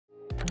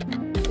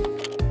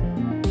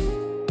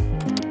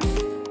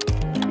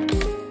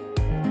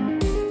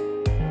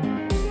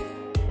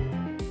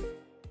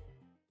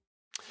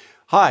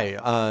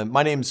Hi,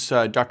 my name's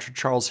Dr.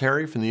 Charles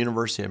Harry from the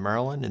University of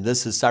Maryland, and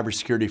this is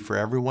Cybersecurity for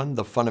Everyone,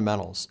 the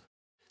Fundamentals.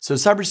 So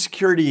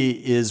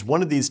cybersecurity is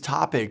one of these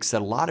topics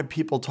that a lot of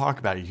people talk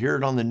about. You hear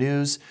it on the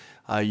news.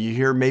 You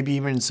hear maybe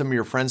even some of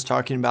your friends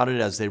talking about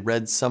it as they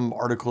read some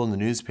article in the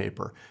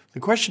newspaper. The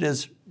question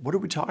is, what are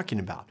we talking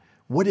about?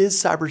 What is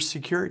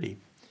cybersecurity?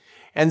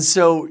 And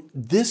so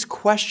this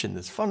question,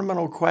 this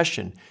fundamental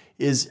question,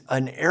 is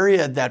an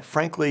area that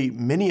frankly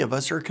many of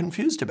us are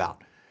confused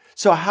about.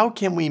 So how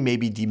can we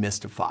maybe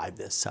demystify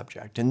this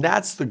subject? And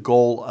that's the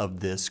goal of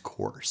this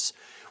course.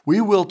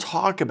 We will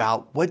talk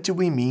about what do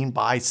we mean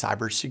by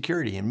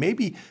cybersecurity, and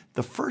maybe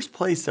the first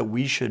place that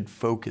we should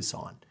focus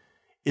on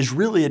is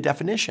really a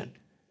definition.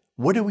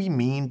 What do we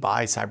mean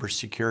by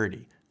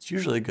cybersecurity? It's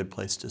usually a good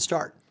place to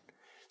start.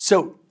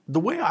 So the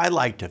way I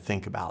like to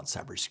think about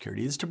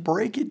cybersecurity is to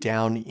break it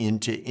down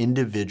into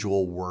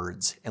individual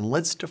words, and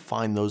let's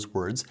define those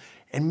words,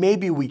 and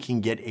maybe we can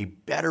get a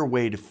better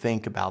way to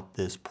think about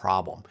this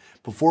problem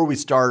before we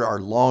start our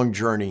long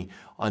journey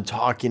on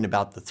talking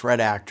about the threat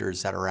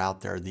actors that are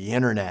out there, the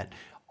internet,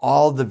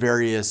 all the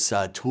various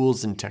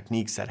tools and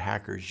techniques that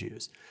hackers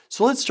use.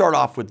 So let's start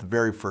off with the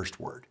very first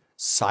word,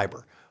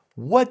 cyber.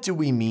 What do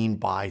we mean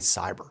by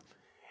cyber?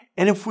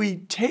 And if we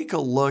take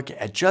a look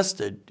at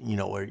just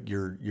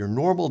your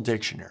normal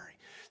dictionary,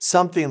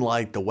 something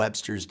like the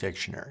Webster's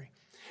dictionary,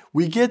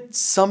 we get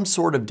some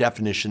sort of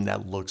definition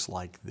that looks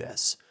like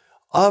this: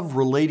 of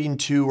relating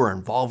to or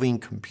involving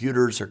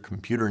computers or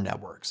computer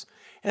networks.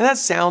 And that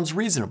sounds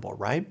reasonable,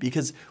 right?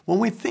 Because when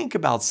we think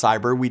about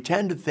cyber, we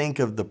tend to think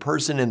of the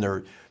person in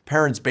their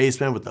parents'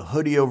 basement with a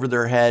hoodie over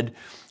their head,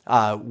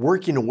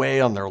 working away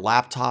on their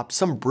laptop,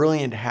 some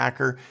brilliant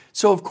hacker.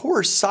 So of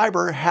course,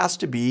 cyber has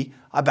to be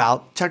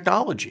about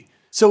technology.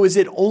 So is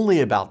it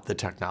only about the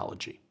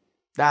technology?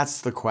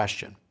 That's the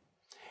question.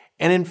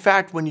 And in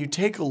fact, when you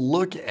take a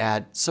look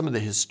at some of the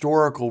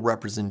historical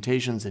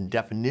representations and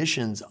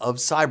definitions of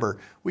cyber,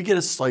 we get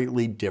a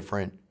slightly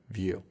different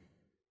view.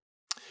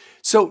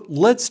 So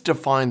let's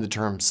define the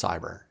term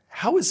cyber.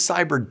 How is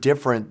cyber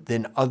different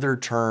than other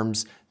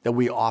terms that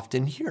we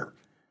often hear?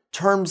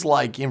 Terms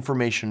like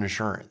information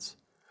assurance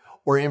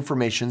or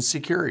information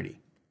security,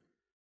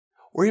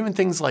 or even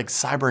things like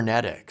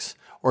cybernetics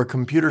or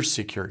computer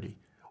security,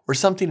 or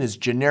something as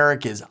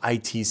generic as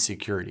IT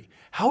security.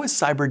 How is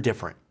cyber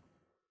different?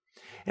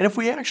 And if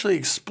we actually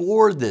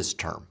explore this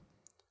term,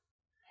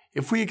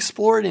 if we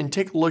explore it and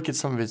take a look at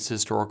some of its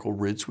historical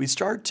roots, we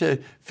start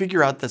to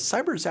figure out that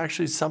cyber is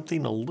actually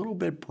something a little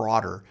bit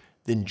broader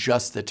than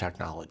just the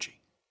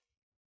technology.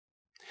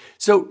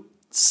 So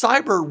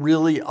cyber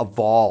really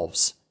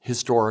evolves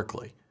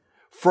historically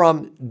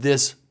from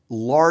this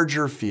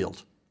larger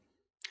field.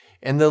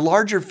 And the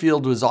larger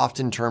field was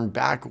often termed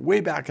way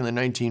back in the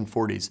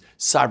 1940s,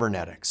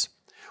 cybernetics,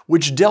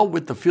 which dealt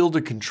with the field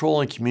of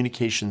control and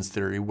communications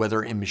theory,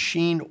 whether in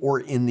machine or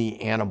in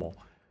the animal.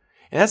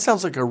 And that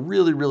sounds like a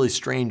really, really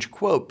strange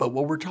quote, but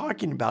what we're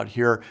talking about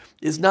here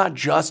is not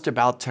just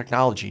about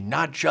technology,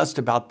 not just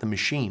about the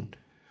machine.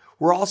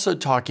 We're also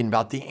talking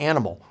about the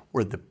animal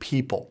or the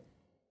people.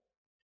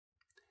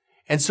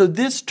 And so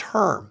this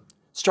term,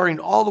 starting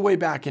all the way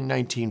back in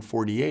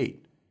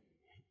 1948,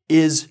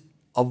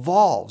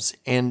 evolves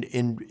and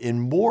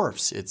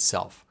morphs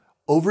itself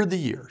over the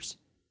years,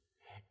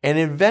 and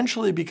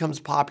eventually becomes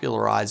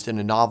popularized in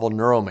a novel,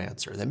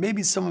 Neuromancer, that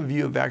maybe some of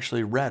you have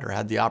actually read or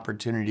had the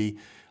opportunity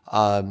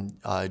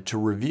to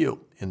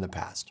review in the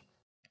past.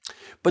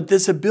 But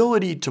this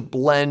ability to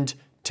blend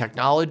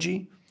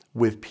technology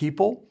with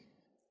people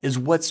is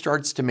what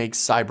starts to make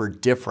cyber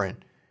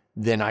different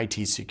than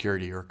IT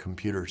security or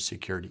computer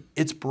security.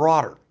 It's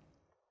broader.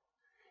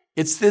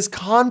 It's this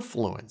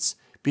confluence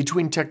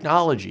between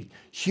technology,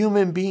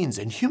 human beings,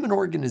 and human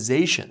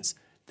organizations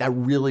that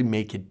really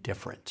make it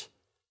different.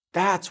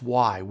 That's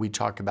why we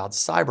talk about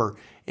cyber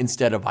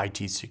instead of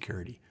IT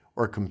security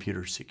or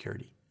computer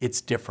security.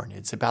 It's different.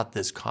 It's about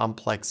this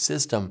complex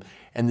system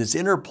and this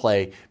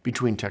interplay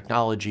between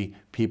technology,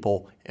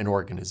 people, and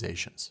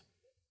organizations.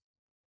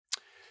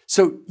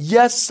 So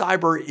yes,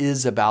 cyber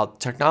is about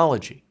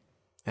technology.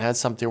 And that's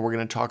something we're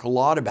going to talk a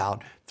lot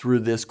about through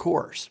this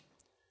course.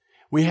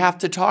 We have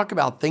to talk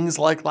about things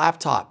like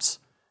laptops,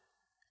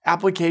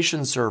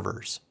 application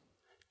servers,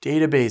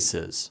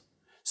 databases,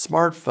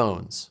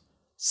 smartphones,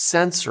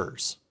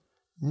 sensors,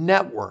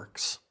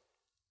 networks,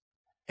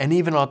 and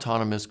even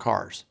autonomous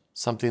cars,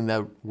 something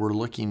that we're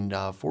looking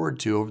forward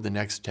to over the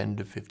next 10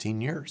 to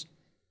 15 years.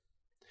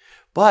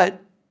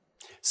 But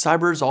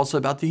cyber is also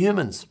about the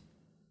humans.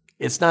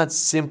 It's not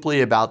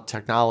simply about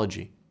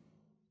technology.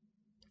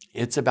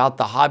 It's about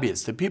the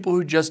hobbyists, the people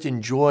who just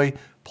enjoy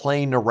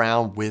playing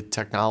around with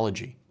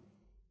technology.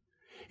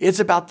 It's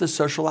about the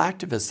social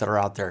activists that are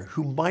out there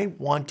who might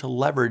want to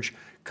leverage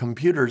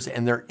computers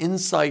and their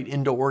insight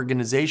into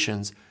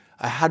organizations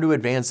how to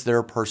advance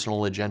their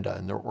personal agenda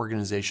and their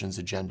organization's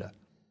agenda.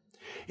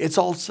 It's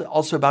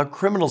also about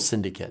criminal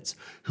syndicates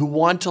who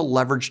want to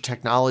leverage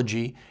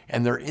technology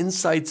and their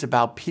insights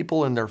about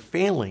people and their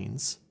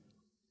failings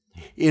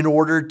in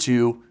order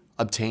to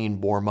obtain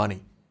more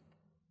money.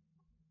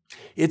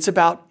 It's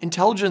about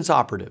intelligence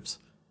operatives,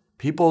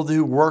 people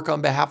who work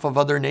on behalf of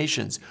other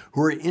nations,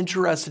 who are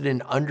interested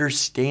in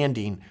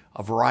understanding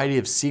a variety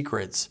of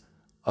secrets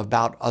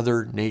about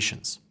other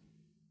nations.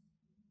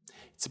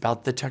 It's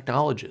about the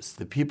technologists,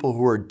 the people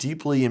who are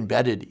deeply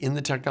embedded in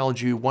the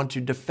technology who want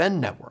to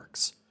defend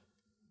networks.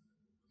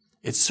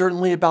 It's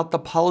certainly about the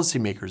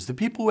policymakers, the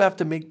people who have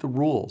to make the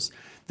rules,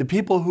 the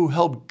people who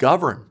help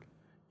govern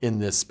in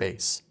this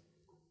space.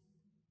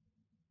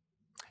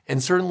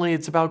 And certainly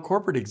it's about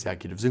corporate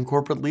executives and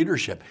corporate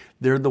leadership.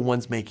 They're the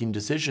ones making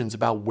decisions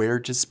about where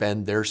to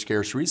spend their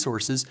scarce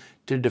resources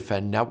to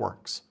defend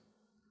networks.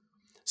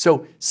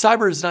 So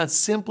cyber is not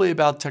simply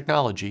about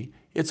technology,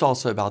 it's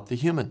also about the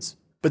humans.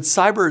 But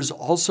cyber is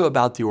also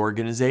about the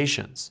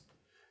organizations.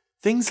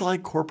 Things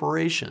like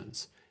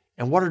corporations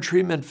and water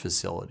treatment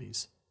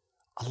facilities,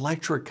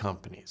 electric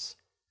companies,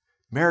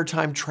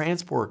 maritime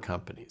transport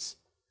companies,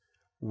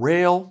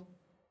 rail,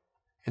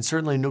 and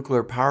certainly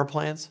nuclear power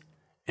plants,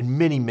 and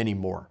many, many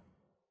more.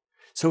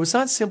 So it's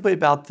not simply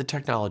about the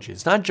technology.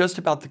 It's not just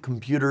about the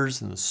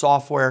computers and the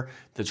software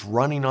that's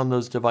running on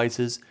those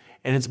devices.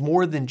 And it's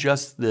more than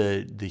just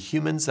the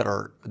humans that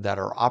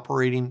are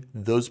operating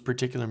those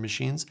particular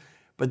machines,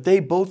 but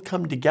they both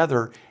come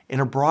together in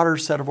a broader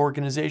set of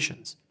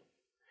organizations.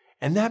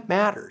 And that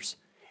matters.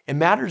 It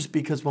matters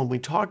because when we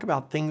talk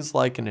about things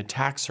like an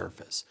attack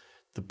surface,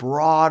 the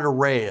broad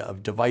array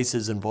of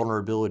devices and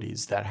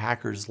vulnerabilities that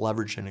hackers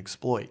leverage and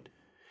exploit,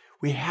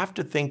 we have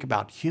to think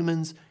about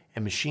humans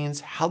and machines,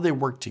 how they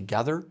work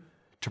together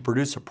to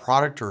produce a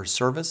product or a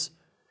service.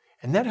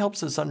 And that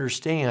helps us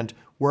understand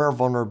where our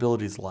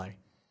vulnerabilities lie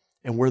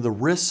and where the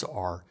risks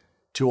are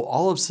to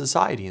all of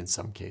society in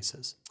some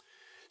cases.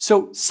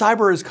 So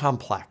cyber is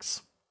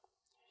complex.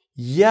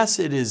 Yes,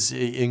 it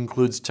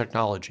includes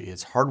technology.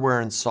 It's hardware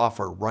and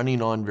software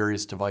running on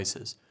various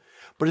devices.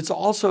 But it's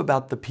also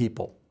about the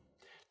people,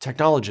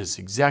 technologists,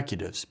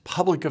 executives,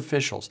 public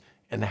officials,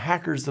 and the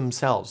hackers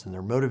themselves and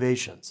their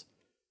motivations.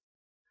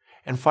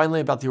 And finally,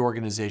 about the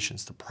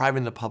organizations, the private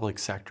and the public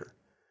sector.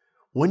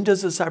 When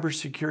does a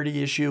cybersecurity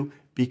issue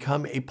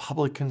become a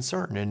public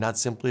concern and not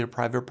simply a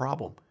private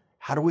problem?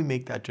 How do we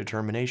make that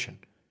determination?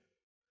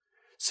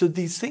 So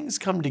these things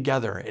come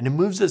together and it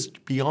moves us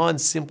beyond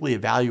simply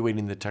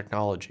evaluating the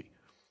technology.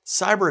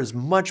 Cyber is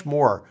much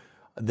more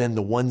than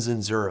the ones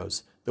and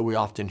zeros that we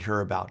often hear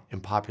about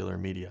in popular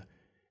media.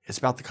 It's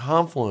about the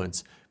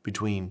confluence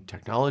between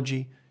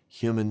technology,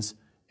 humans,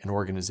 and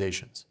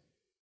organizations.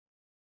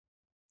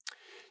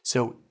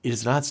 So it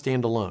is not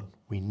standalone.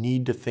 We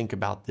need to think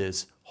about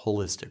this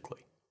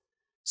holistically.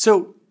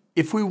 So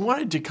if we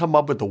wanted to come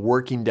up with a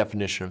working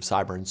definition of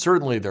cyber, and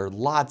certainly there are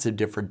lots of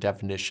different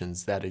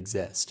definitions that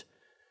exist,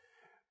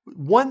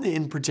 one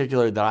in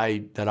particular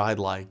that I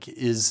like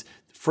is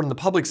from the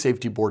Public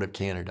Safety Board of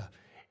Canada.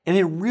 And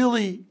it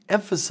really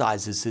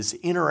emphasizes this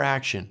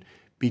interaction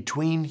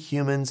between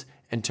humans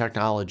and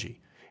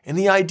technology. And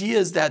the idea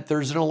is that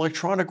there's an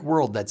electronic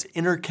world that's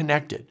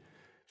interconnected,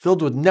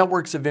 filled with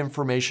networks of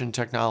information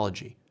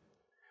technology.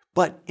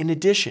 But in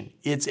addition,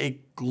 it's a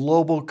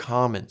global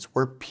commons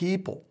where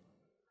people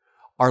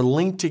are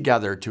linked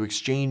together to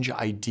exchange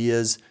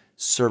ideas,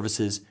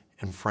 services,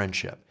 and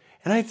friendship.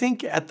 And I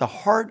think at the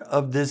heart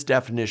of this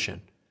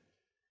definition,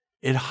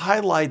 it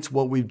highlights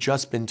what we've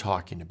just been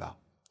talking about,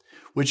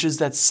 which is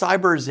that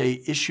cyber is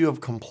an issue of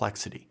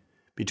complexity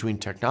between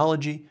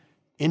technology,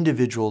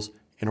 individuals,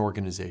 and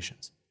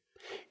organizations.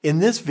 In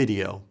this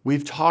video,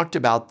 we've talked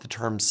about the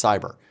term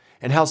cyber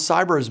and how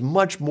cyber is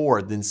much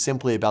more than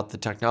simply about the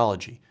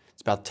technology.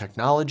 It's about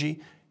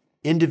technology,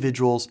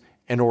 individuals,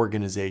 and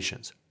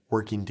organizations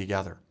working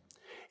together.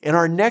 In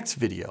our next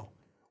video,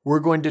 we're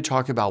going to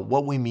talk about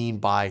what we mean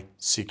by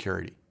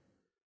security.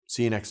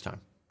 See you next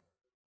time.